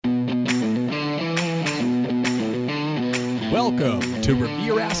Welcome to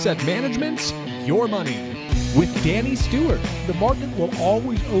Revere Asset Management's Your Money with Danny Stewart. The market will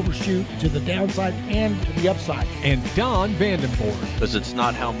always overshoot to the downside and to the upside. And Don Vandenborg. Because it's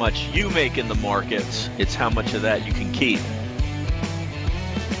not how much you make in the markets, it's how much of that you can keep.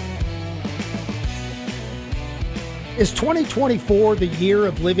 Is 2024 the year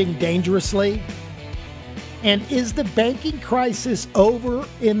of living dangerously? And is the banking crisis over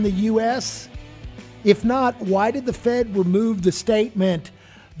in the U.S.? If not, why did the Fed remove the statement,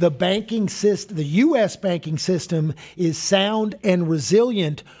 the banking system, the U.S. banking system is sound and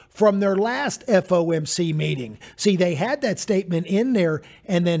resilient, from their last FOMC meeting? See, they had that statement in there,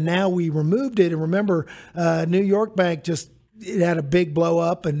 and then now we removed it. And remember, New York Bank it had a big blow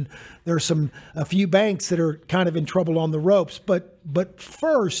up, and there's a few banks that are kind of in trouble on the ropes. But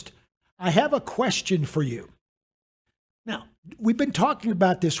first, I have a question for you. Now, we've been talking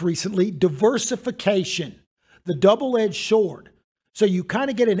about this recently, diversification, the double-edged sword. So you kind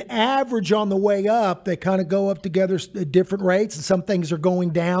of get an average on the way up. They kind of go up together at different rates, and some things are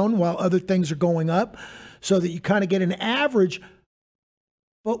going down while other things are going up, so that you kind of get an average.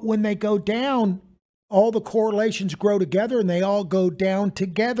 But when they go down, all the correlations grow together, and they all go down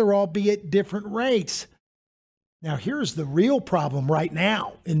together, albeit different rates. Now, here's the real problem right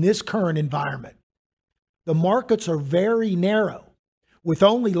now in this current environment. The markets are very narrow, with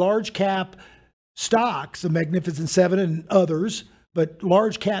only large cap stocks, the Magnificent Seven and others, but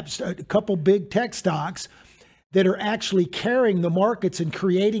large caps, a couple big tech stocks that are actually carrying the markets and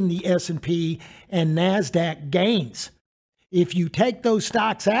creating the S&P and NASDAQ gains. If you take those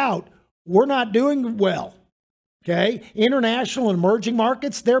stocks out, we're not doing well. Okay. International and emerging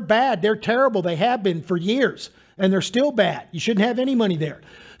markets, they're bad. They're terrible. They have been for years, and they're still bad. You shouldn't have any money there.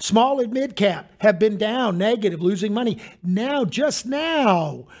 Small and mid cap have been down, negative, losing money. Just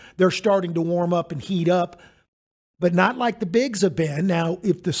now, they're starting to warm up and heat up, but not like the bigs have been. Now,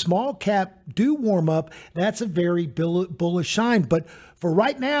 if the small cap do warm up, that's a very bullish sign. But for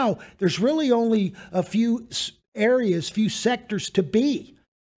right now, there's really only a few areas, few sectors to be.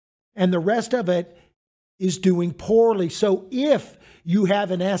 And the rest of it is doing poorly. So if you have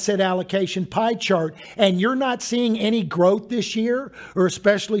an asset allocation pie chart and you're not seeing any growth this year, or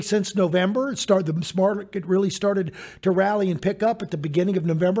especially since November, the market really started to rally and pick up at the beginning of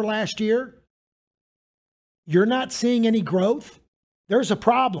November last year, you're not seeing any growth, there's a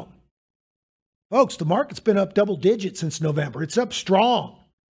problem. Folks, the market's been up double digits since November. It's up strong.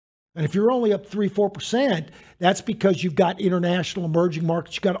 And if you're only up 3-4%, that's because you've got international emerging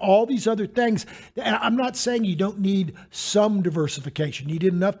markets. You've got all these other things. I'm not saying you don't need some diversification. You need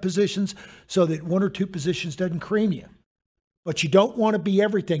enough positions so that one or two positions doesn't cream you. But you don't want to be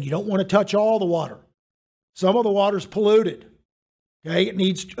everything. You don't want to touch all the water. Some of the water's polluted. Okay, it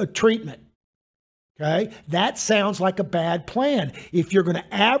needs a treatment. Okay, that sounds like a bad plan. If you're going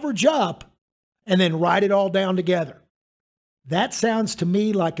to average up and then write it all down together, that sounds to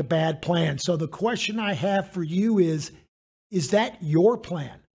me like a bad plan. So the question I have for you is that your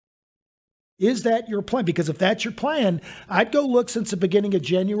plan? Is that your plan? Because if that's your plan, I'd go look since the beginning of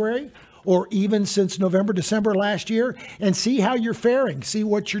January, or even since November, December last year, and see how you're faring, see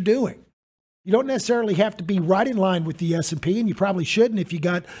what you're doing. You don't necessarily have to be right in line with the S&P, and you probably shouldn't if you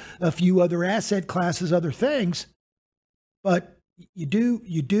got a few other asset classes, other things. But you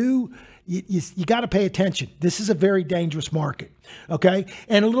got to pay attention. This is a very dangerous market, okay?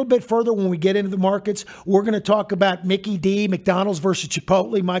 And a little bit further, when we get into the markets, we're going to talk about Mickey D, McDonald's versus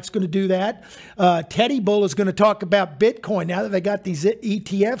Chipotle. Mike's going to do that. Teddy Bull is going to talk about Bitcoin. Now that they got these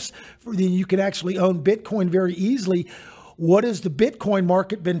ETFs, you can actually own Bitcoin very easily. What has the Bitcoin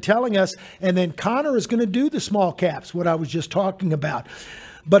market been telling us? And then Connor is going to do the small caps, what I was just talking about.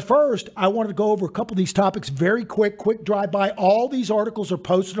 But first, I wanted to go over a couple of these topics very quick drive-by. All these articles are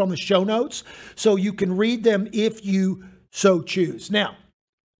posted on the show notes, so you can read them if you so choose. Now,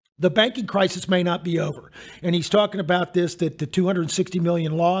 the banking crisis may not be over. And he's talking about this, that the $260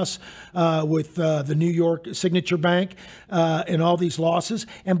 million loss with the New York Signature Bank and all these losses.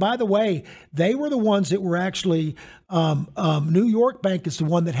 And by the way, they were the ones that were actually, New York Bank is the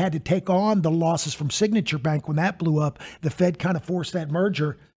one that had to take on the losses from Signature Bank when that blew up. The Fed kind of forced that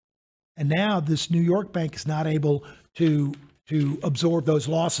merger. And now this New York Bank is not able to absorb those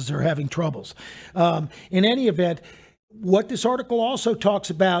losses. They're having troubles. In any event, what this article also talks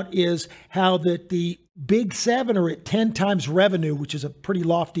about is how that the big seven are at 10 times revenue, which is a pretty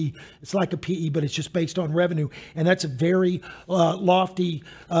lofty, it's like a PE, but it's just based on revenue. And that's a very lofty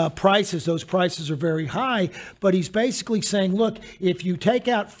prices. Those prices are very high. But he's basically saying, look, if you take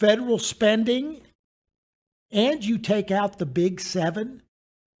out federal spending and you take out the big seven,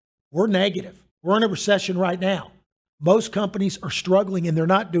 we're negative. We're in a recession right now. Most companies are struggling and they're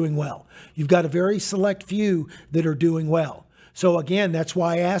not doing well. You've got a very select few that are doing well. So again, that's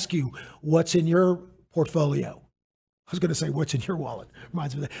why I ask you, what's in your portfolio? I was going to say, what's in your wallet?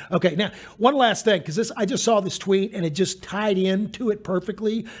 Reminds me of that. Okay, now, one last thing, because I just saw this tweet and it just tied into it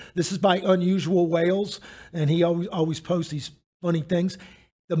perfectly. This is by Unusual Whales, and he always posts these funny things.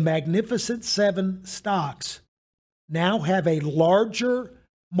 The Magnificent Seven stocks now have a larger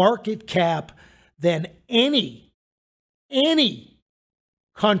market cap than any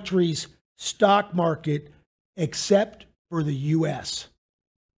country's stock market except for the U.S.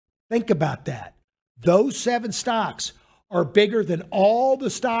 Think about that. Those 7 stocks are bigger than all the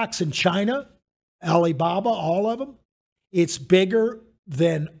stocks in China, Alibaba, all of them. It's bigger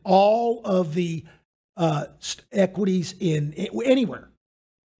than all of the equities in anywhere.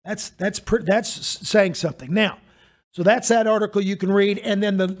 That's saying something. Now, so that's that article you can read. And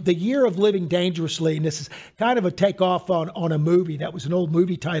then the Year of Living Dangerously, and this is kind of a takeoff on a movie. That was an old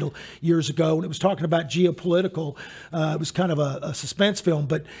movie title years ago, and it was talking about geopolitical. It was kind of a suspense film,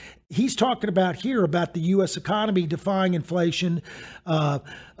 but he's talking about here about the U.S. economy defying inflation, and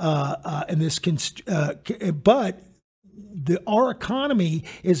this but our economy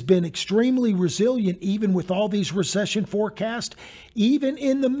has been extremely resilient, even with all these recession forecasts, even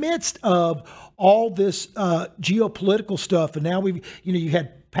in the midst of all this geopolitical stuff. And now you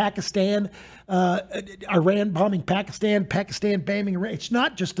had Pakistan, Iran bombing Pakistan bombing Iran. It's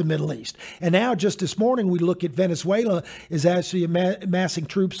not just the Middle East. And now just this morning, we look at Venezuela is actually amassing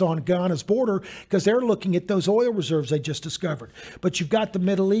troops on Ghana's border because they're looking at those oil reserves they just discovered. But you've got the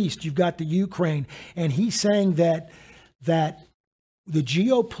Middle East, you've got the Ukraine, and he's saying that the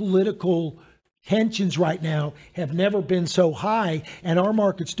geopolitical tensions right now have never been so high, and our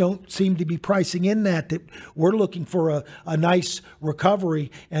markets don't seem to be pricing in that we're looking for a nice recovery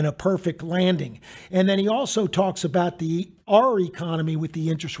and a perfect landing. And then he also talks about our economy with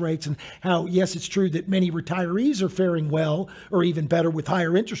the interest rates and how, yes, it's true that many retirees are faring well or even better with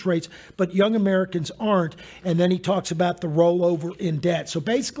higher interest rates, but young Americans aren't. And then he talks about the rollover in debt. So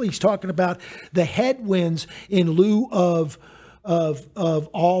basically he's talking about the headwinds in lieu of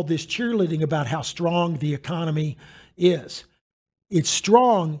all this cheerleading about how strong the economy is. It's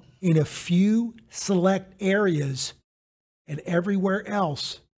strong in a few select areas, and everywhere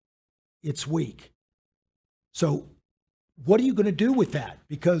else, it's weak. So what are you going to do with that?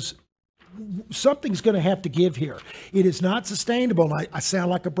 Because something's going to have to give here. It is not sustainable. I sound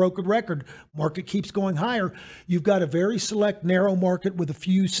like a broken record. Market keeps going higher. You've got a very select, narrow market with a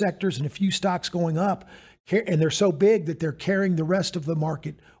few sectors and a few stocks going up. And they're so big that they're carrying the rest of the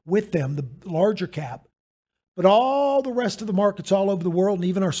market with them, the larger cap. But all the rest of the markets all over the world, and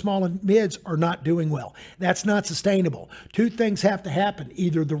even our small and mids, are not doing well. That's not sustainable. Two things have to happen.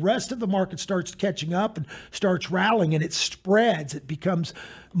 Either the rest of the market starts catching up and starts rallying, and it spreads. It becomes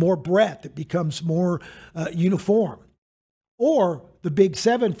more breadth. It becomes more uniform. Or the big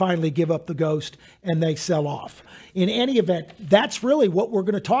 7 finally give up the ghost and they sell off. In any event, that's really what we're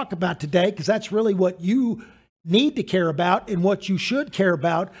going to talk about today, because that's really what you need to care about and what you should care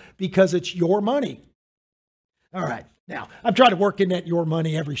about, because it's your money. All right. Now, I'm trying to work in that your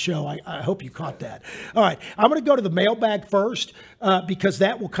money every show. I hope you caught that. All right. I'm going to go to the mailbag first because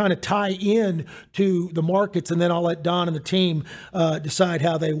that will kind of tie in to the markets, and then I'll let Don and the team decide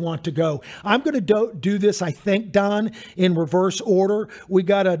how they want to go. I'm going to do this, I think, Don, in reverse order. We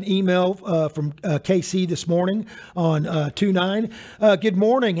got an email from KC this morning on 2-9. Good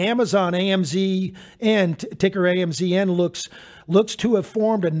morning. Amazon, AMZN, ticker AMZN, looks to have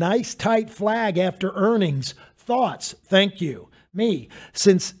formed a nice tight flag after earnings. Thoughts? Thank you. Me.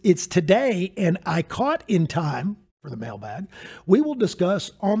 Since it's today and I caught in time for the mailbag, we will discuss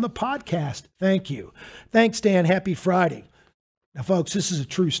on the podcast. Thank you. Thanks, Dan. Happy Friday. Now, folks, this is a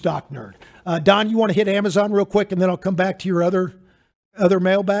true stock nerd. Don, you want to hit Amazon real quick, and then I'll come back to your other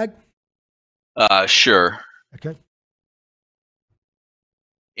mailbag? Sure. Okay.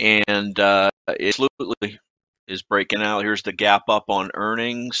 And it absolutely is breaking out. Here's the gap up on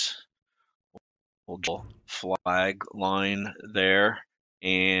earnings. Flag line there,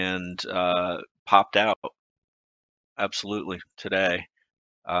 and popped out absolutely today.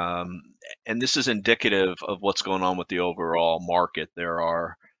 And this is indicative of what's going on with the overall market. There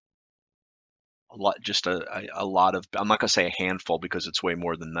are a lot of, I'm not going to say a handful because it's way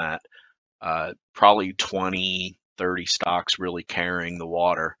more than that, probably 20, 30 stocks really carrying the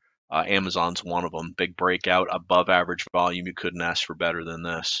water. Amazon's one of them. Big breakout, above average volume. You couldn't ask for better than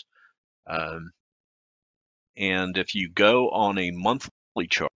this. And if you go on a monthly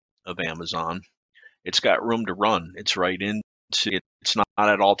chart of Amazon, it's got room to run. It's right into it. It's not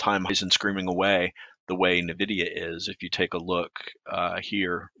at all-time highs and screaming away. the way NVIDIA is. If you take a look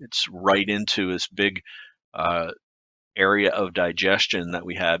here, it's right into this big area of digestion that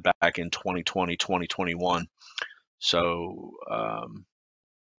we had back in 2020, 2021. So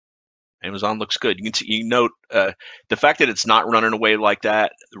Amazon looks good. You can see, you note the fact that it's not running away like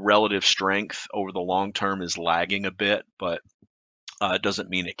that. The relative strength over the long term is lagging a bit, but it doesn't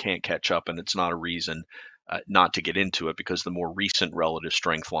mean it can't catch up, and it's not a reason not to get into it, because the more recent relative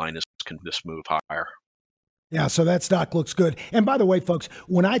strength line can just move higher. Yeah, so that stock looks good. And by the way, folks,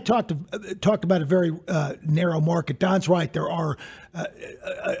 when I talked about a very narrow market, Don's right. There are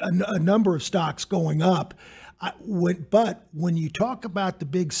a number of stocks going up. But when you talk about the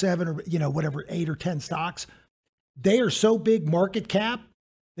big 7 or whatever 8 or 10 stocks, they are so big market cap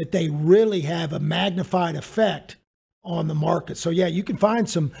that they really have a magnified effect on the market. So yeah, you can find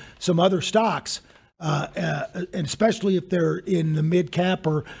some other stocks, and especially if they're in the mid cap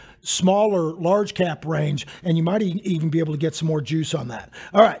or smaller large cap range, and you might even be able to get some more juice on that.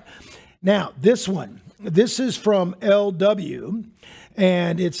 All right, now this is from LW.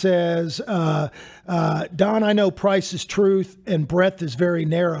 And it says, Don, I know price is truth and breadth is very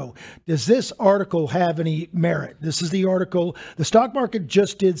narrow. Does this article have any merit? This is the article. The stock market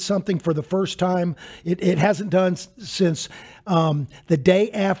just did something for the first time. It hasn't done since the day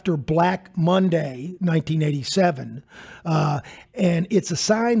after Black Monday, 1987. And it's a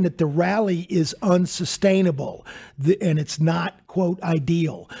sign that the rally is unsustainable and it's not, quote,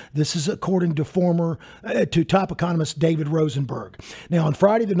 ideal. This is according to top economist David Rosenberg. Now, on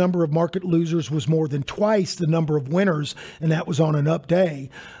Friday, the number of market losers was more than twice the number of winners, and that was on an up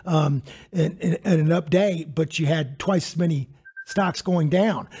day. And an up day, but you had twice as many stocks going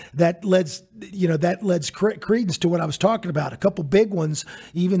down. That lends credence to what I was talking about. A couple big ones,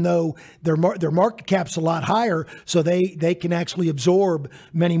 even though their market cap's a lot higher, so they can actually absorb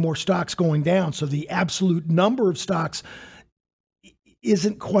many more stocks going down. So the absolute number of stocks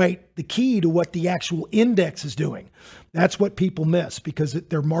isn't quite the key to what the actual index is doing. That's what people miss because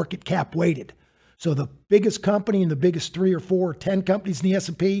they're market cap weighted. So the biggest company and the biggest 3 or 4 or 10 companies in the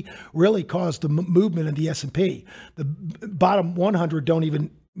S&P really caused the movement in the S&P. The bottom 100 don't even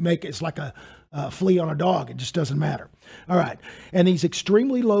make it. It's like a flea on a dog. It just doesn't matter. All right. And these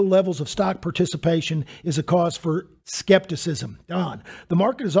extremely low levels of stock participation is a cause for skepticism. Don, the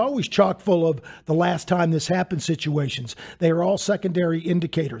market is always chock full of the last time this happened situations. They are all secondary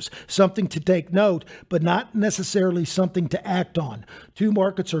indicators, something to take note, but not necessarily something to act on. Two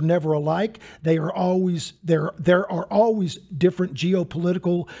markets are never alike. There are always different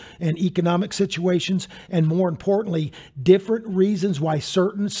geopolitical and economic situations, and more importantly, different reasons why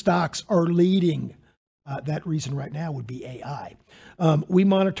certain stocks are leading. That reason right now would be AI. We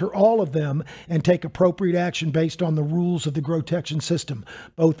monitor all of them and take appropriate action based on the rules of the Grotection system,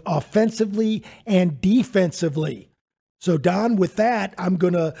 both offensively and defensively. So, Don, with that, I'm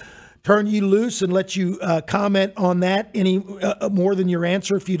going to turn you loose and let you comment on that any more than your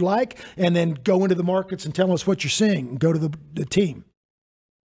answer if you'd like, and then go into the markets and tell us what you're seeing. Go to the team.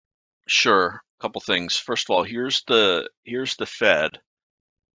 Sure. A couple things. First of all, here's the Fed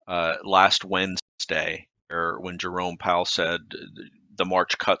last Wednesday, or when Jerome Powell said the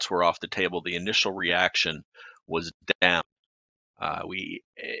March cuts were off the table. The initial reaction was down.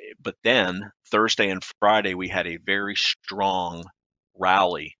 But then Thursday and Friday we had a very strong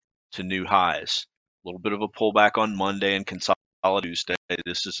rally to new highs. A little bit of a pullback on Monday and consolidation Tuesday.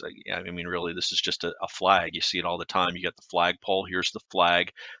 This is, really, this is just a flag. You see it all the time. You got the flagpole. Here's the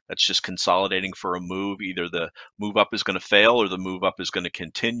flag. That's just consolidating for a move. Either the move up is going to fail or the move up is going to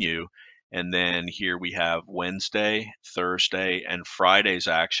continue. And then here we have Wednesday, Thursday, and Friday's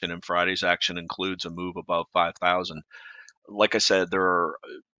action. And Friday's action includes a move above 5,000. Like I said,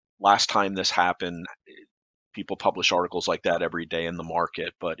 last time this happened, people publish articles like that every day in the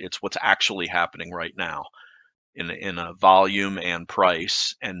market, but it's what's actually happening right now in a volume and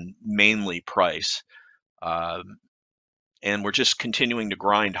price, and mainly price. And we're just continuing to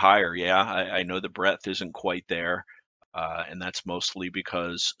grind higher. Yeah, I know the breadth isn't quite there. And that's mostly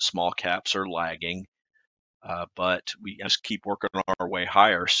because small caps are lagging, but we just keep working our way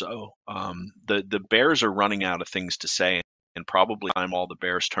higher. So the bears are running out of things to say, and probably the time all the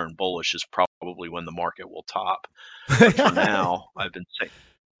bears turn bullish is probably when the market will top. But for now, I've been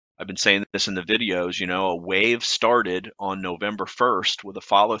saying this in the videos. A wave started on November 1st with a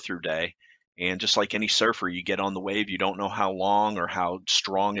follow-through day. And just like any surfer, you get on the wave, you don't know how long or how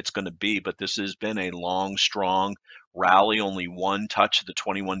strong it's going to be, but this has been a long, strong rally, only one touch of the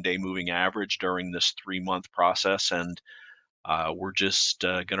 21-day moving average during this 3-month process, and we're just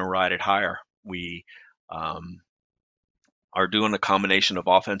going to ride it higher. are doing a combination of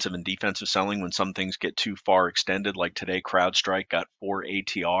offensive and defensive selling when some things get too far extended. Like today, CrowdStrike got 4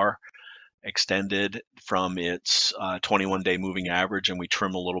 ATR extended from its 21-day moving average, and we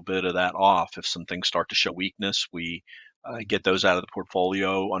trim a little bit of that off. If some things start to show weakness, we get those out of the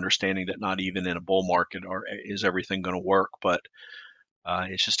portfolio, understanding that not even in a bull market is everything going to work, but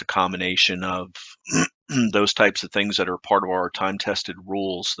it's just a combination of those types of things that are part of our time-tested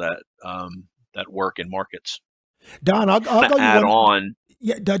rules that work in markets. Don, I'll go you Add one. on.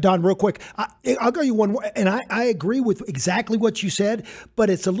 Yeah, Don, real quick. I'll go you one more, and I agree with exactly what you said,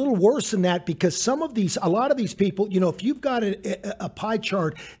 but it's a little worse than that because a lot of these people, if you've got a pie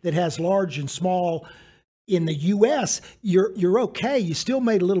chart that has large and small in the U.S., you're okay. You still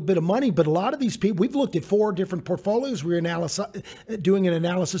made a little bit of money, but a lot of these people, we've looked at 4 different portfolios. We were doing an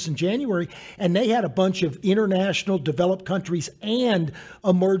analysis in January, and they had a bunch of international developed countries and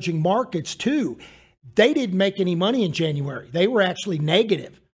emerging markets too. They didn't make any money in January. They were actually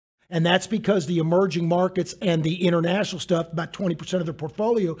negative. And that's because the emerging markets and the international stuff, about 20% of their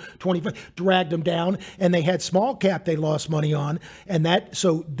portfolio, 25, dragged them down. And they had small cap they lost money on.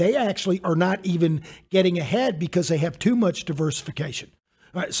 So they actually are not even getting ahead because they have too much diversification.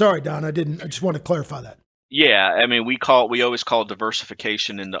 All right, sorry, Don, I just want to clarify that. Yeah, I mean, we always call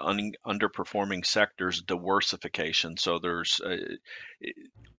diversification into underperforming sectors diversification. So there's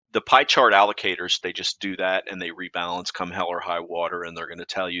the pie chart allocators, they just do that and they rebalance come hell or high water, and they're going to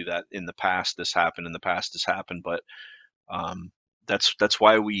tell you that in the past this happened, in the past this happened. But that's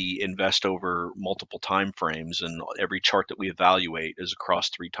why we invest over multiple time frames, and every chart that we evaluate is across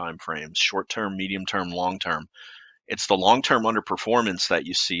 3 time frames: short term, medium term, long term. It's the long term underperformance that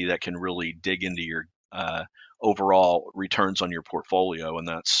you see that can really dig into your overall returns on your portfolio, and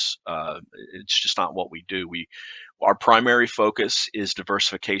that's it's just not what we do. Our primary focus is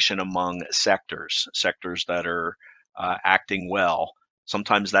diversification among sectors that are acting well.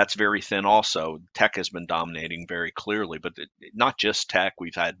 Sometimes that's very thin also. Tech has been dominating very clearly, but not just tech.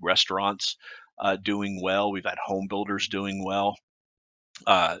 We've had restaurants doing well. We've had home builders doing well,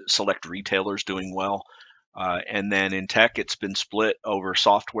 select retailers doing well. And then in tech, it's been split over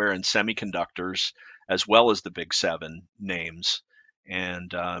software and semiconductors, as well as the big 7 names.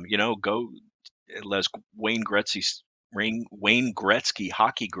 And, as Wayne Gretzky,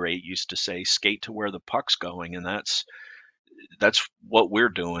 hockey great, used to say, skate to where the puck's going. And that's what we're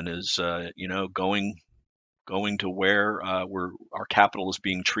doing is, going to where our capital is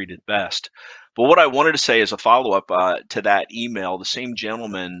being treated best. But what I wanted to say as a follow-up to that email, the same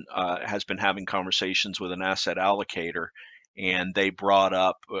gentleman has been having conversations with an asset allocator, and they brought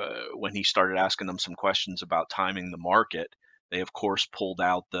up when he started asking them some questions about timing the market, they of course pulled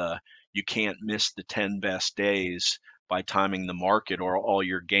out you can't miss the 10 best days by timing the market or all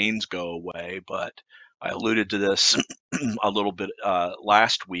your gains go away. But I alluded to this a little bit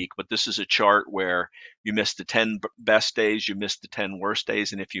last week, but this is a chart where you miss the 10 best days, you miss the 10 worst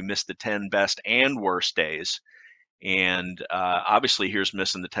days, and if you miss the 10 best and worst days, and obviously here's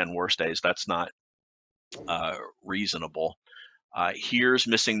missing the 10 worst days, that's not reasonable. Here's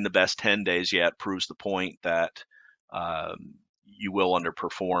missing the best 10 days yet proves the point that you will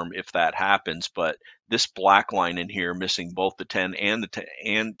underperform if that happens. But this black line in here missing both the 10 and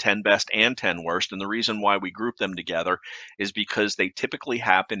the 10 best and 10 worst, and the reason why we group them together is because they typically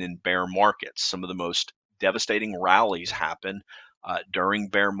happen in bear markets. Some of the most devastating rallies happen during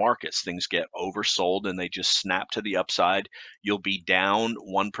bear markets. Things get oversold and they just snap to the upside. You'll be down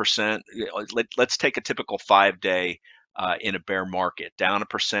 1%. Let's take a typical 5-day in a bear market, down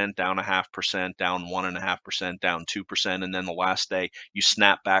 1%, down 0.5%, down 1.5%, down 2%, and then the last day you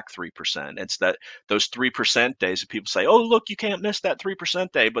snap back 3%. It's those 3% days that people say, "Oh, look, you can't miss that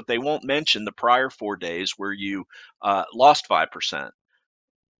 3% day," but they won't mention the prior 4 days where you lost 5%.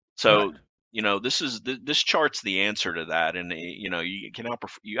 So, right. This chart's the answer to that, and you can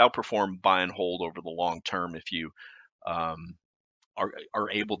outperform buy and hold over the long term if you are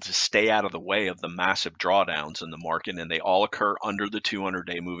able to stay out of the way of the massive drawdowns in the market, and they all occur under the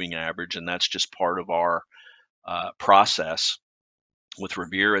 200-day moving average, and that's just part of our process. With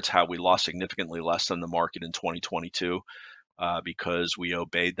Revere, it's how we lost significantly less than the market in 2022 because we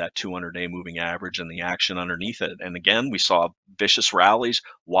obeyed that 200-day moving average and the action underneath it. And again, we saw vicious rallies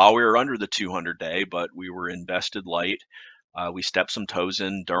while we were under the 200-day, but we were invested light. We stepped some toes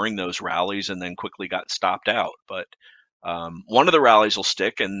in during those rallies and then quickly got stopped out. But one of the rallies will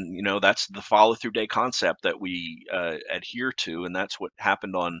stick, and that's the follow-through day concept that we adhere to, and that's what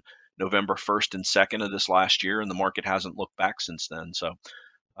happened on November 1st and 2nd of this last year, and the market hasn't looked back since then. So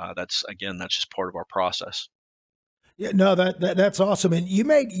that's just part of our process. Yeah, no, that's awesome. And you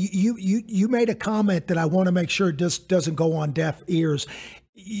made a comment that I want to make sure it doesn't go on deaf ears.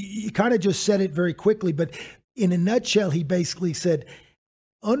 You kind of just said it very quickly, but in a nutshell, he basically said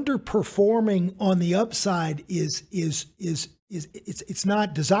underperforming on the upside is it's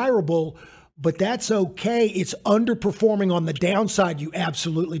not desirable, but that's okay. It's underperforming on the downside you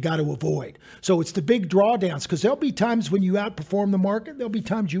absolutely got to avoid. So it's the big drawdowns, because there'll be times when you outperform the market. There'll be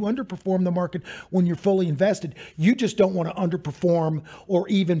times you underperform the market when you're fully invested. You just don't want to underperform or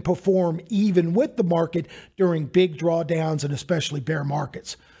even perform even with the market during big drawdowns and especially bear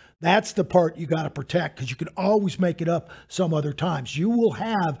markets. That's the part you got to protect, because you can always make it up some other times. You will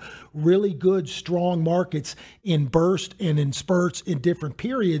have really good, strong markets in bursts and in spurts in different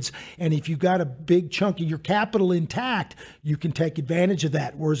periods. And if you've got a big chunk of your capital intact, you can take advantage of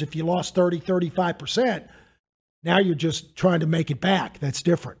that. Whereas if you lost 30, 35%, now you're just trying to make it back. That's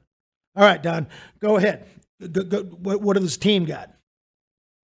different. All right, Don, go ahead. What does this team got?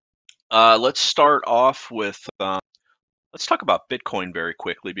 Let's start off with let's talk about Bitcoin very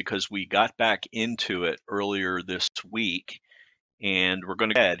quickly, because we got back into it earlier this week, and we're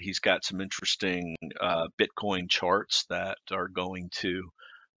going to add, he's got some interesting Bitcoin charts that are going to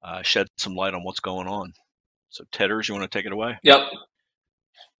shed some light on what's going on. So Tedders, you want to take it away? Yep.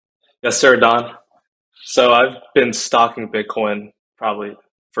 Yes, sir, Don. So I've been stalking Bitcoin probably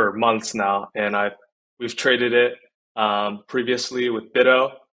for months now, and we've traded it previously with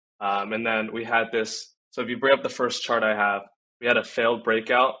BitO, and then we had this. So if you bring up the first chart I have, we had a failed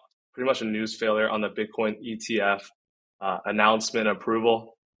breakout, pretty much a news failure on the Bitcoin ETF announcement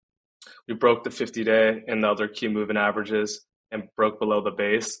approval. We broke the 50-day and the other key moving averages and broke below the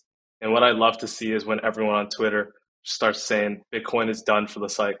base. And what I'd love to see is when everyone on Twitter starts saying Bitcoin is done for the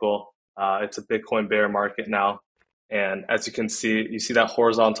cycle. It's a Bitcoin bear market now. And as you can see, you see that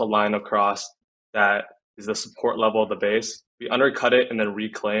horizontal line across, that is the support level of the base. We undercut it and then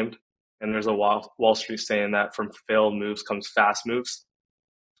reclaimed. And there's a Wall Street saying that from failed moves comes fast moves.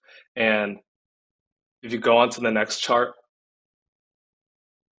 And if you go on to the next chart,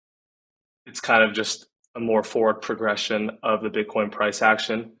 it's kind of just a more forward progression of the Bitcoin price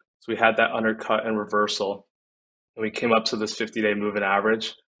action. So we had that undercut and reversal. And we came up to this 50-day moving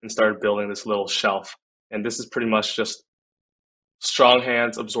average and started building this little shelf. And this is pretty much just strong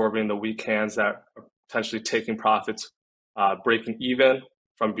hands absorbing the weak hands that are potentially taking profits, breaking even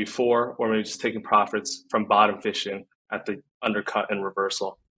from before, or maybe just taking profits from bottom fishing at the undercut and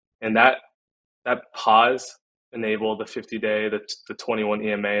reversal. And that pause enabled the 50-day, the 21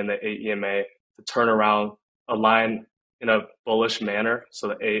 EMA and the 8 EMA to turn around, align in a bullish manner. So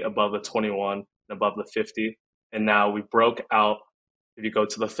the 8 above the 21 and above the 50. And now we broke out, if you go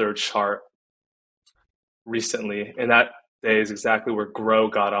to the third chart recently, and that day is exactly where Grow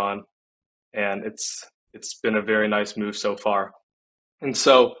got on. And it's been a very nice move so far. And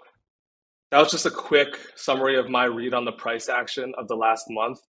so that was just a quick summary of my read on the price action of the last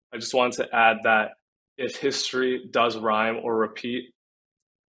month. I just wanted to add that if history does rhyme or repeat,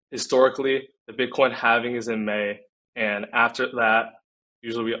 historically, the Bitcoin halving is in May. And after that,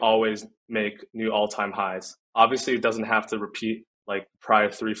 usually we always make new all-time highs. Obviously, it doesn't have to repeat like prior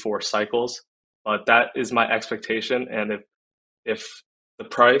 3-4 cycles, but that is my expectation. And if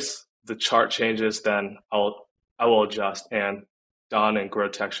the chart changes, then I will adjust. And Don and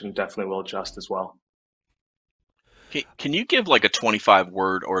Growtection definitely will adjust as well. Can you give like a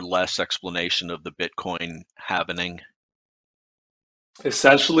 25-word or less explanation of the Bitcoin halvening?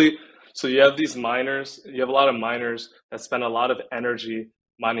 Essentially, so you have these miners, you have a lot of miners that spend a lot of energy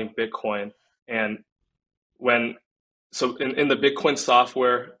mining Bitcoin. And in the Bitcoin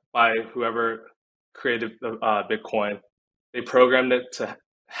software by whoever created the Bitcoin, they programmed it to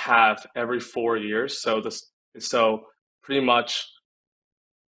halve every 4 years. So pretty much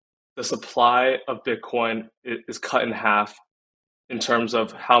the supply of Bitcoin is cut in half in terms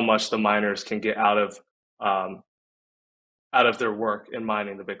of how much the miners can get out of their work in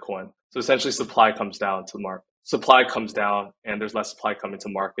mining the Bitcoin. So essentially supply comes down to the market. Supply comes down and there's less supply coming to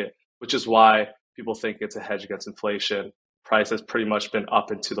market, which is why people think it's a hedge against inflation. Price has pretty much been up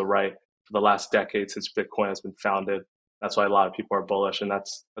and to the right for the last decade since Bitcoin has been founded. That's why a lot of people are bullish, and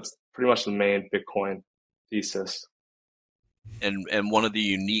that's pretty much the main Bitcoin thesis. And one of the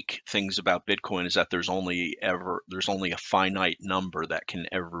unique things about Bitcoin is that there's only a finite number that can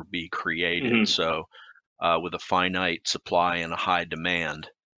ever be created. Mm-hmm. So with a finite supply and a high demand,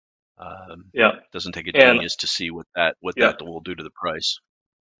 it doesn't take a genius to see what that will do to the price.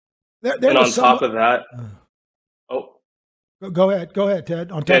 And on top of that, go ahead,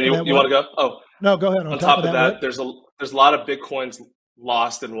 Ted. On top Dan, of that, you want to go? Oh no, go ahead. On top of that, there's a lot of Bitcoins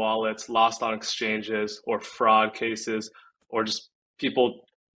lost in wallets, lost on exchanges, or fraud cases, or just people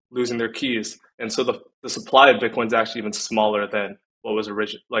losing their keys. And so the supply of Bitcoin is actually even smaller than what was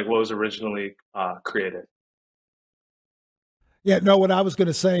originally created. Yeah, no, what I was going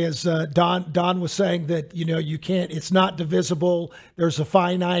to say is Don was saying that, you can't, it's not divisible. There's a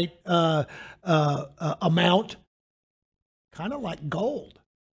finite amount, kind of like gold.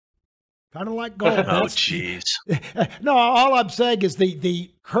 Kind of like gold. Oh, jeez. No, all I'm saying is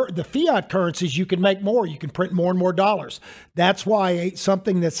the fiat currencies, you can make more. You can print more and more dollars. That's why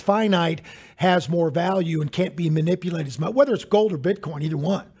something that's finite has more value and can't be manipulated as much, whether it's gold or Bitcoin, either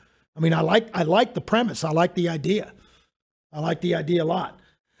one. I mean, I like the premise. I like the idea. I like the idea a lot.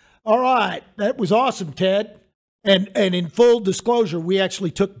 All right. That was awesome, Ted. And in full disclosure, we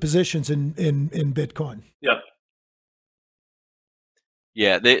actually took positions in Bitcoin. Yep.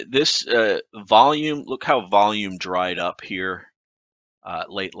 Yeah, this volume, look how volume dried up here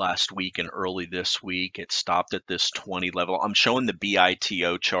late last week and early this week. It stopped at this 20 level. I'm showing the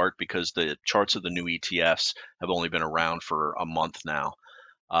BITO chart because the charts of the new ETFs have only been around for a month now.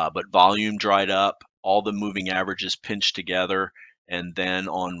 But volume dried up, all the moving averages pinched together, and then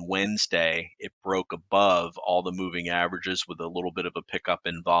on Wednesday, it broke above all the moving averages with a little bit of a pickup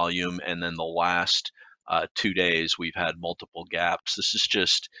in volume, and then the last 2 days, we've had multiple gaps. This is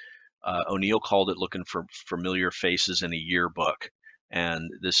just, O'Neill called it looking for familiar faces in a yearbook. And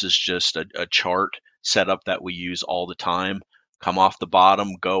this is just a chart setup that we use all the time. Come off the bottom,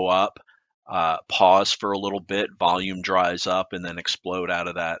 go up, pause for a little bit, volume dries up, and then explode out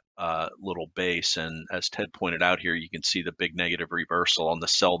of that little base. And as Ted pointed out here, you can see the big negative reversal on the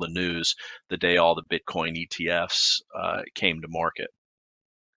sell the news the day all the Bitcoin ETFs came to market.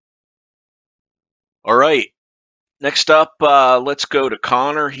 All right. Next up, let's go to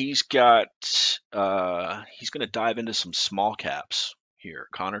Connor. He's got he's going to dive into some small caps here.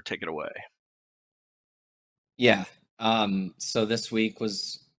 Connor, take it away. Yeah. So this week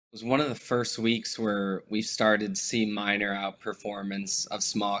was one of the first weeks where we started to see minor outperformance of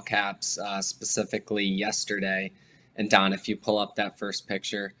small caps, specifically yesterday. And Don, if you pull up that first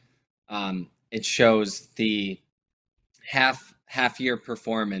picture, it shows the half year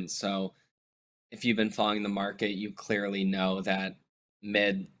performance. So if you've been following the market, you clearly know that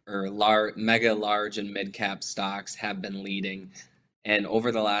mega large and mid cap stocks have been leading. And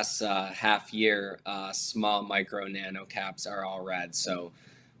over the last half year, small, micro, nano caps are all red. So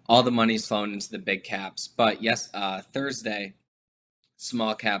all the money's flown into the big caps. But yes, Thursday,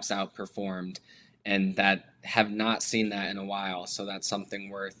 small caps outperformed, and that have not seen that in a while. So that's something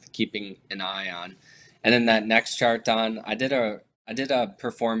worth keeping an eye on. And then that next chart, Don, I did a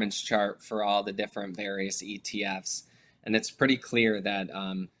performance chart for all the different various ETFs, and it's pretty clear that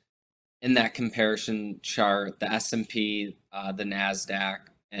in that comparison chart, the S&P, the NASDAQ,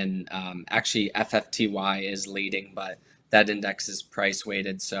 and actually FFTY is leading, but that index is price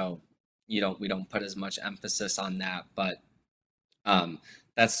weighted, so we don't put as much emphasis on that. But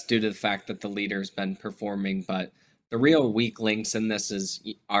that's due to the fact that the leader's been performing. But the real weak links in this is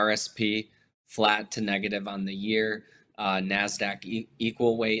RSP, flat to negative on the year. NASDAQ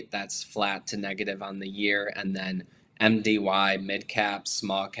equal weight, that's flat to negative on the year, and then MDY, mid caps,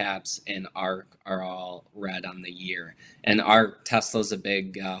 small caps, and ARK are all red on the year. And ARK, Tesla's a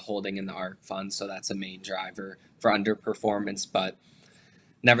big holding in the ARK fund, so that's a main driver for underperformance. But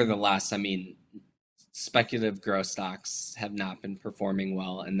nevertheless, I mean, speculative growth stocks have not been performing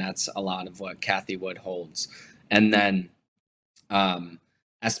well, and that's a lot of what Cathie Wood holds. And then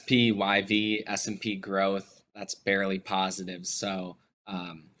SPYV, S&P growth, that's barely positive. So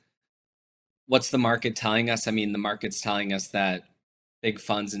what's the market telling us? I mean, the market's telling us that big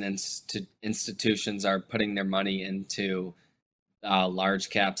funds and institutions are putting their money into large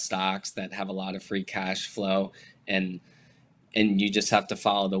cap stocks that have a lot of free cash flow, and you just have to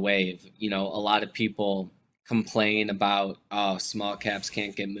follow the wave. A lot of people complain about, oh, small caps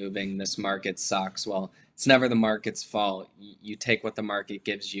can't get moving, this market sucks. Well, it's never the market's fault. You take what the market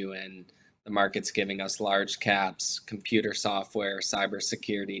gives you, and the market's giving us large caps, computer software,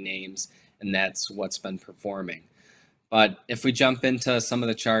 cybersecurity names, and that's what's been performing. But if we jump into some of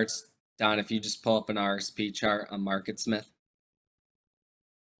the charts, Don, if you just pull up an RSP chart on MarketSmith.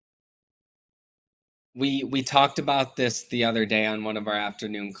 We talked about this the other day on one of our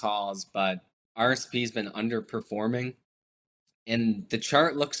afternoon calls, but RSP's been underperforming, and the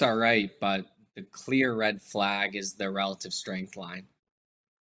chart looks all right, but the clear red flag is the relative strength line.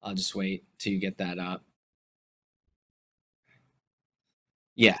 I'll just wait till you get that up.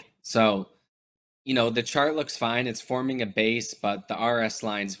 Yeah, so, the chart looks fine. It's forming a base, but the RS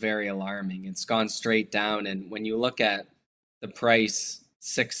line's very alarming. It's gone straight down, and when you look at the price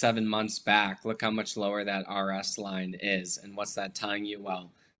 6-7 months back, look how much lower that RS line is. And what's that telling you?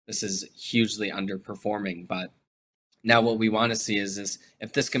 Well, this is hugely underperforming. But now what we want to see is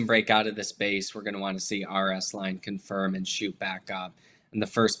if this can break out of this base, we're going to want to see RS line confirm and shoot back up. And the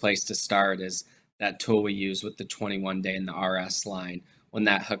first place to start is that tool we use with the 21-day and the RS line. When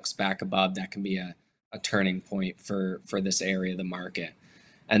that hooks back above, that can be a turning point for this area of the market.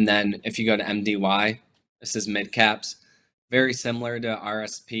 And then if you go to MDY, this is mid caps, very similar to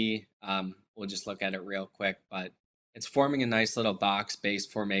RSP. We'll just look at it real quick, but it's forming a nice little box base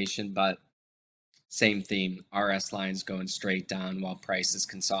formation, but same theme, RS lines going straight down while price is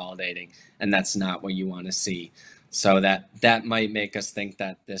consolidating, and that's not what you want to see. So that might make us think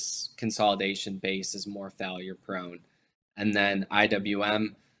that this consolidation base is more failure prone. And then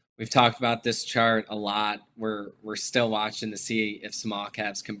IWM, we've talked about this chart a lot. We're still watching to see if small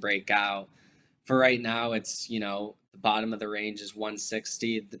caps can break out. For right now, it's, the bottom of the range is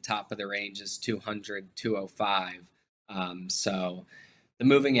 160. The top of the range is 200, 205. So the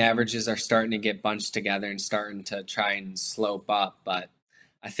moving averages are starting to get bunched together and starting to try and slope up. But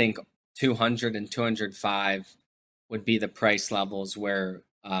I think 200 and 205 would be the price levels where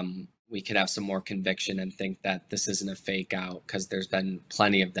we could have some more conviction and think that this isn't a fake out, because there's been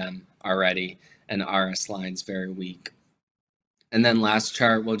plenty of them already, and RS line's very weak. And then last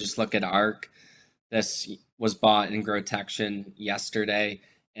chart, we'll just look at ARK. This was bought in Grotection yesterday,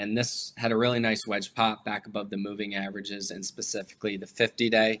 and this had a really nice wedge pop back above the moving averages and specifically the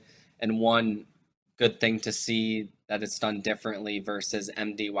 50-day. And one good thing to see that it's done differently versus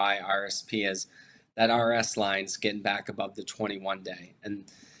MDY RSP is that RS line's getting back above the 21-day.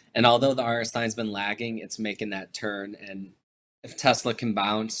 And although the RS line's been lagging, it's making that turn. And if Tesla can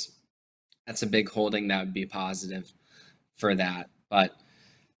bounce, that's a big holding that would be positive for that. But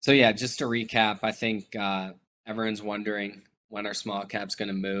so yeah, just to recap, I think everyone's wondering when our small cap's going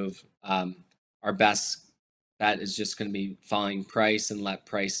to move. Our best bet is just going to be following price and let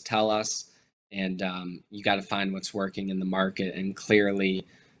price tell us. And you got to find what's working in the market. And clearly,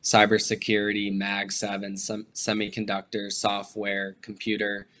 cybersecurity, Mag 7, semiconductors, software,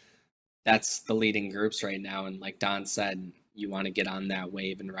 computer, that's the leading groups right now. And like Don said, you want to get on that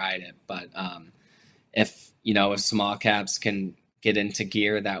wave and ride it. But if small caps can get into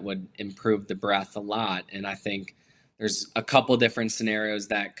gear, that would improve the breadth a lot. And I think there's a couple different scenarios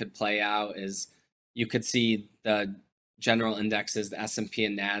that could play out. Is you could see the general indexes, the S&P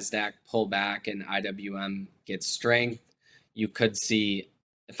and NASDAQ, pull back and IWM get strength. You could see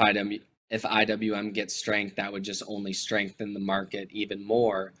if IWM gets strength, that would just only strengthen the market even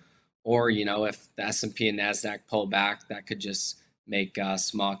more. Or, if the S&P and NASDAQ pull back, that could just make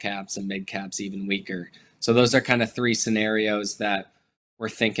small caps and mid caps even weaker. So those are kind of three scenarios that we're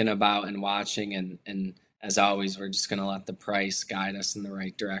thinking about and watching. And as always, we're just going to let the price guide us in the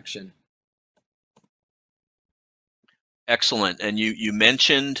right direction. Excellent. And you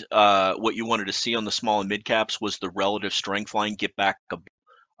mentioned what you wanted to see on the small and mid caps was the relative strength line get back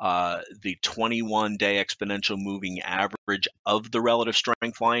the 21-day exponential moving average of the relative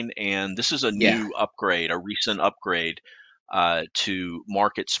strength line. And this is a new upgrade, a recent upgrade to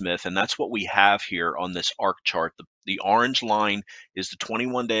MarketSmith. And that's what we have here on this ARK chart. The orange line is the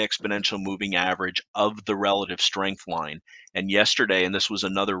 21-day exponential moving average of the relative strength line. And yesterday, and this was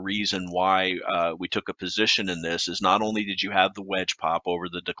another reason why we took a position in this, is not only did you have the wedge pop over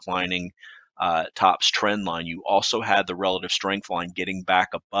the declining tops trend line, you also had the relative strength line getting back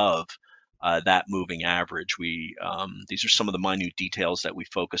above that moving average. These are some of the minute details that we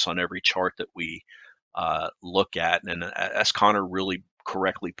focus on every chart that we look at. And as Connor really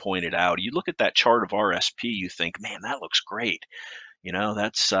correctly pointed out, you look at that chart of RSP, you think, man, that looks great.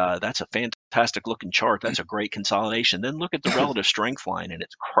 That's a fantastic looking chart. That's a great consolidation. Then look at the relative strength line, and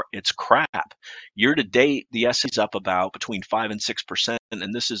it's crap. Year to date, the S&P is up about between 5 and 6%,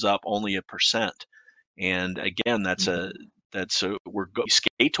 and this is up only 1%. And again, we're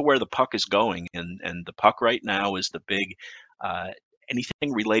skate to where the puck is going, and the puck right now is the big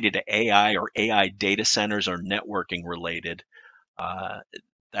anything related to AI or AI data centers or networking related.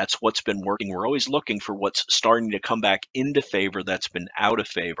 That's what's been working. We're always looking for what's starting to come back into favor that's been out of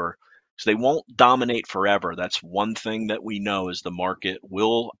favor. So they won't dominate forever. That's one thing that we know is the market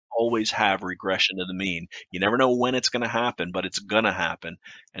will always have regression to the mean. You never know when it's going to happen, but it's going to happen.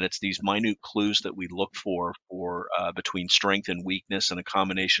 And it's these minute clues that we look for between strength and weakness and a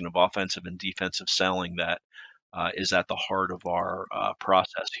combination of offensive and defensive selling that is at the heart of our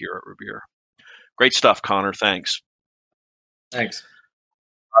process here at Revere. Great stuff, Connor. Thanks. Thanks.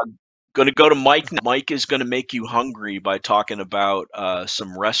 I'm going to go to Mike. Mike is going to make you hungry by talking about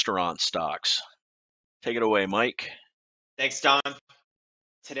some restaurant stocks. Take it away, Mike. Thanks, Don.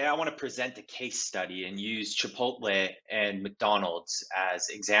 Today, I want to present a case study and use Chipotle and McDonald's as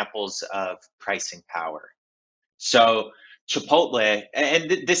examples of pricing power. So, Chipotle,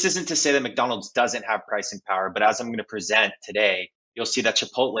 and this isn't to say that McDonald's doesn't have pricing power, but as I'm going to present today, you'll see that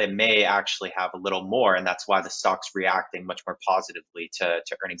Chipotle may actually have a little more, and that's why the stock's reacting much more positively to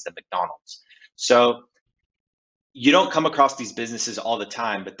earnings than McDonald's. So, you don't come across these businesses all the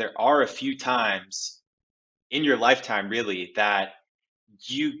time, but there are a few times in your lifetime, really, that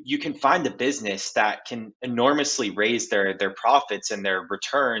you can find a business that can enormously raise their profits and their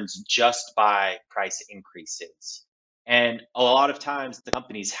returns just by price increases. And a lot of times the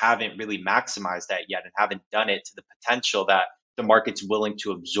companies haven't really maximized that yet and haven't done it to the potential that the market's willing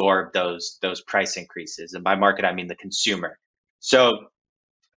to absorb those price increases. And by market, I mean the consumer. So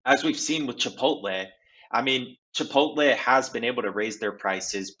as we've seen with Chipotle, I mean, Chipotle has been able to raise their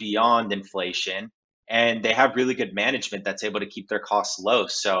prices beyond inflation, and they have really good management that's able to keep their costs low.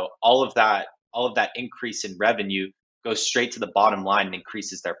 So all of that increase in revenue goes straight to the bottom line and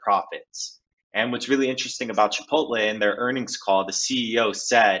increases their profits. And what's really interesting about Chipotle, in their earnings call, the CEO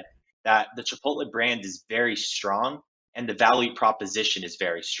said that the Chipotle brand is very strong and the value proposition is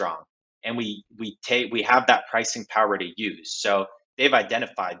very strong. And we have that pricing power to use. So they've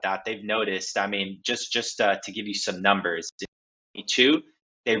identified that. They've noticed. I mean, just to give you some numbers, in 2022,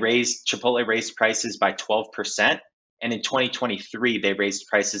 Chipotle raised prices by 12%, and in 2023 they raised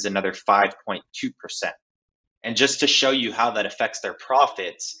prices another 5.2%. And just to show you how that affects their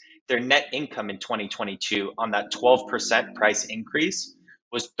profits, their net income in 2022 on that 12% price increase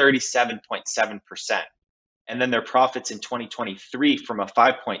was 37.7%. And then their profits in 2023 from a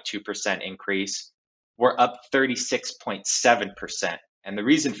 5.2% increase were up 36.7%. And the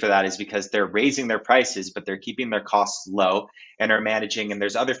reason for that is because they're raising their prices, but they're keeping their costs low and are managing, and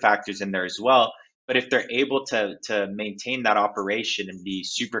there's other factors in there as well. But if they're able to maintain that operation and be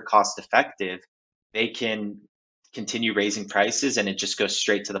super cost effective, they can continue raising prices and it just goes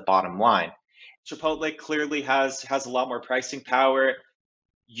straight to the bottom line. Chipotle clearly has a lot more pricing power.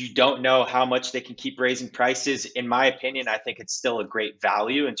 You don't know how much they can keep raising prices. In my opinion, I think it's still a great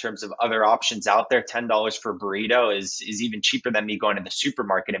value in terms of other options out there. $10 for a burrito is even cheaper than me going to the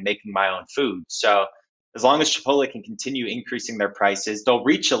supermarket and making my own food. So as long as Chipotle can continue increasing their prices, they'll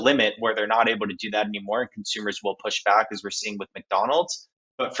reach a limit where they're not able to do that anymore, and consumers will push back, as we're seeing with McDonald's.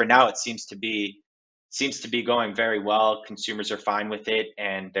 But for now, it seems to be going very well. Consumers are fine with it,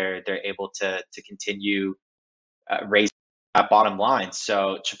 and they're able to continue raising that bottom line.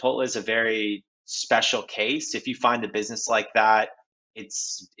 So Chipotle is a very special case. If you find a business like that,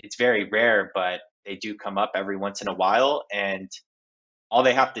 it's very rare, but they do come up every once in a while. And all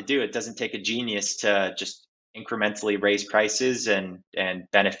they have to do, it doesn't take a genius to just incrementally raise prices and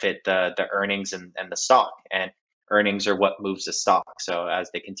benefit the earnings and the stock. And earnings are what moves the stock. So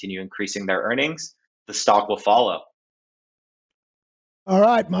as they continue increasing their earnings, the stock will follow. All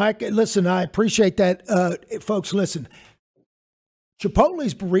right, Mike. Listen, I appreciate that. Folks, listen.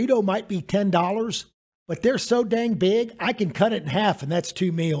 Chipotle's burrito might be $10, but they're so dang big, I can cut it in half, and that's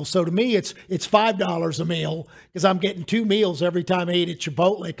 2 meals. So to me, it's $5 a meal because I'm getting 2 meals every time I eat at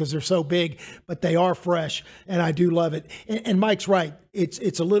Chipotle because they're so big, but they are fresh, and I do love it. And Mike's right.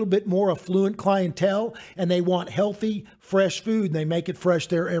 It's a little bit more affluent clientele, and they want healthy, fresh food, and they make it fresh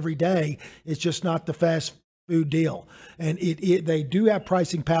there every day. It's just not the fast food deal. And they do have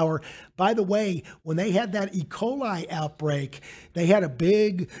pricing power. By the way, when they had that E. coli outbreak, they had a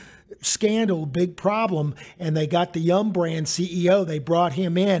big scandal, big problem, and they got the Yum brand CEO. They brought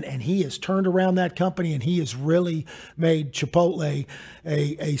him in, and he has turned around that company, and he has really made Chipotle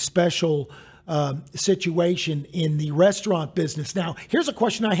a special situation in the restaurant business. Now, here's a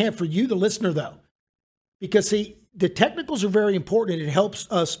question I have for you, the listener, though, because see, the technicals are very important. It helps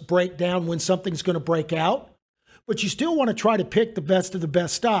us break down when something's going to break out. But you still want to try to pick the best of the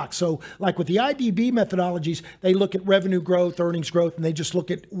best stocks. So like with the IDB methodologies, they look at revenue growth, earnings growth, and they just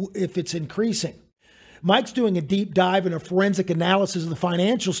look at if it's increasing. Mike's doing a deep dive and a forensic analysis of the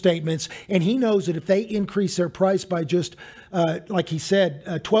financial statements, and he knows that if they increase their price by just, like he said,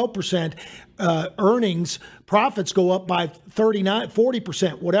 12%, earnings, profits go up by 39,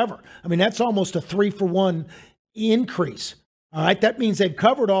 40%, whatever. I mean, that's almost a 3-for-1 increase. All right, that means they've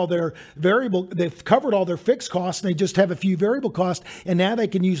covered all their fixed costs, and they just have a few variable costs, and now they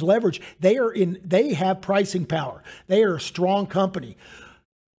can use leverage. They have pricing power. They are a strong company.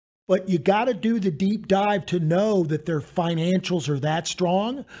 But you got to do the deep dive to know that their financials are that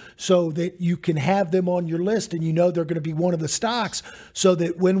strong so that you can have them on your list and you know they're going to be one of the stocks so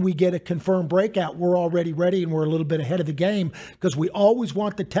that when we get a confirmed breakout, we're already ready and we're a little bit ahead of the game because we always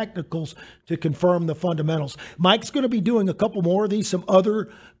want the technicals to confirm the fundamentals. Mike's going to be doing a couple more of these, some other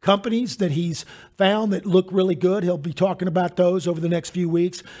companies that he's found that look really good. He'll be talking about those over the next few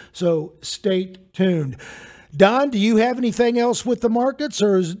weeks, so stay tuned. Don, do you have anything else with the markets,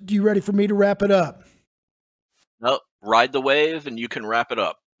 or are you ready for me to wrap it up? Nope. Ride the wave, and you can wrap it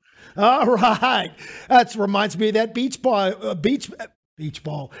up. All right. That reminds me of that Beach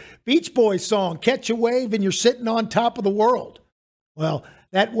Boys song, Catch a Wave and You're Sitting on Top of the World. Well,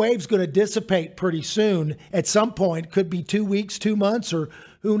 that wave's going to dissipate pretty soon. At some point, could be 2 weeks, 2 months, or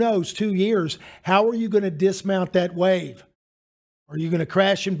who knows, 2 years. How are you going to dismount that wave? Are you going to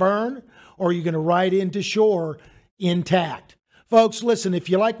crash and burn? Or are you going to ride into shore intact? Folks, listen, if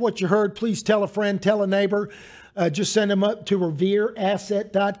you like what you heard, please tell a friend, tell a neighbor. Just send them up to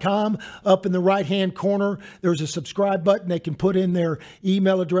revereasset.com. Up in the right-hand corner, there's a subscribe button. They can put in their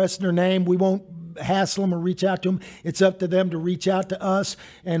email address and their name. We won't hassle them or reach out to them. It's up to them to reach out to us,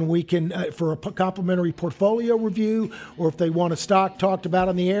 and we can, for a complimentary portfolio review, or if they want a stock talked about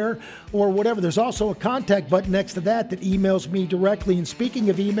on the air, or whatever. There's also a contact button next to that emails me directly. And speaking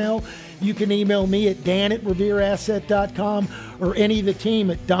of email, you can email me at dan@revereasset.com or any of the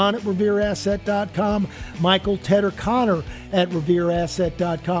team at don@revereasset.com, Michael, Ted, or Connor at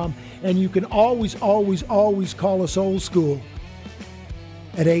revereasset.com. And you can always call us old school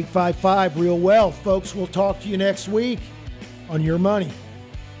at 855-REAL-WEALTH. Folks, we'll talk to you next week on Your Money.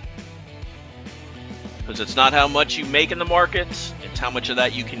 Because it's not how much you make in the markets, it's how much of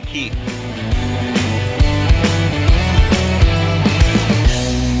that you can keep.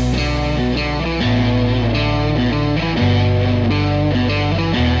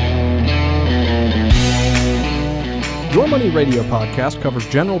 Your Money Radio podcast covers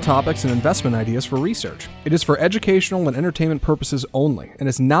general topics and investment ideas for research. It is for educational and entertainment purposes only, and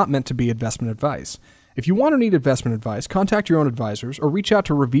is not meant to be investment advice. If you want or need investment advice, contact your own advisors or reach out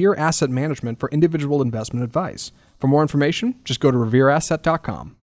to Revere Asset Management for individual investment advice. For more information, just go to revereasset.com.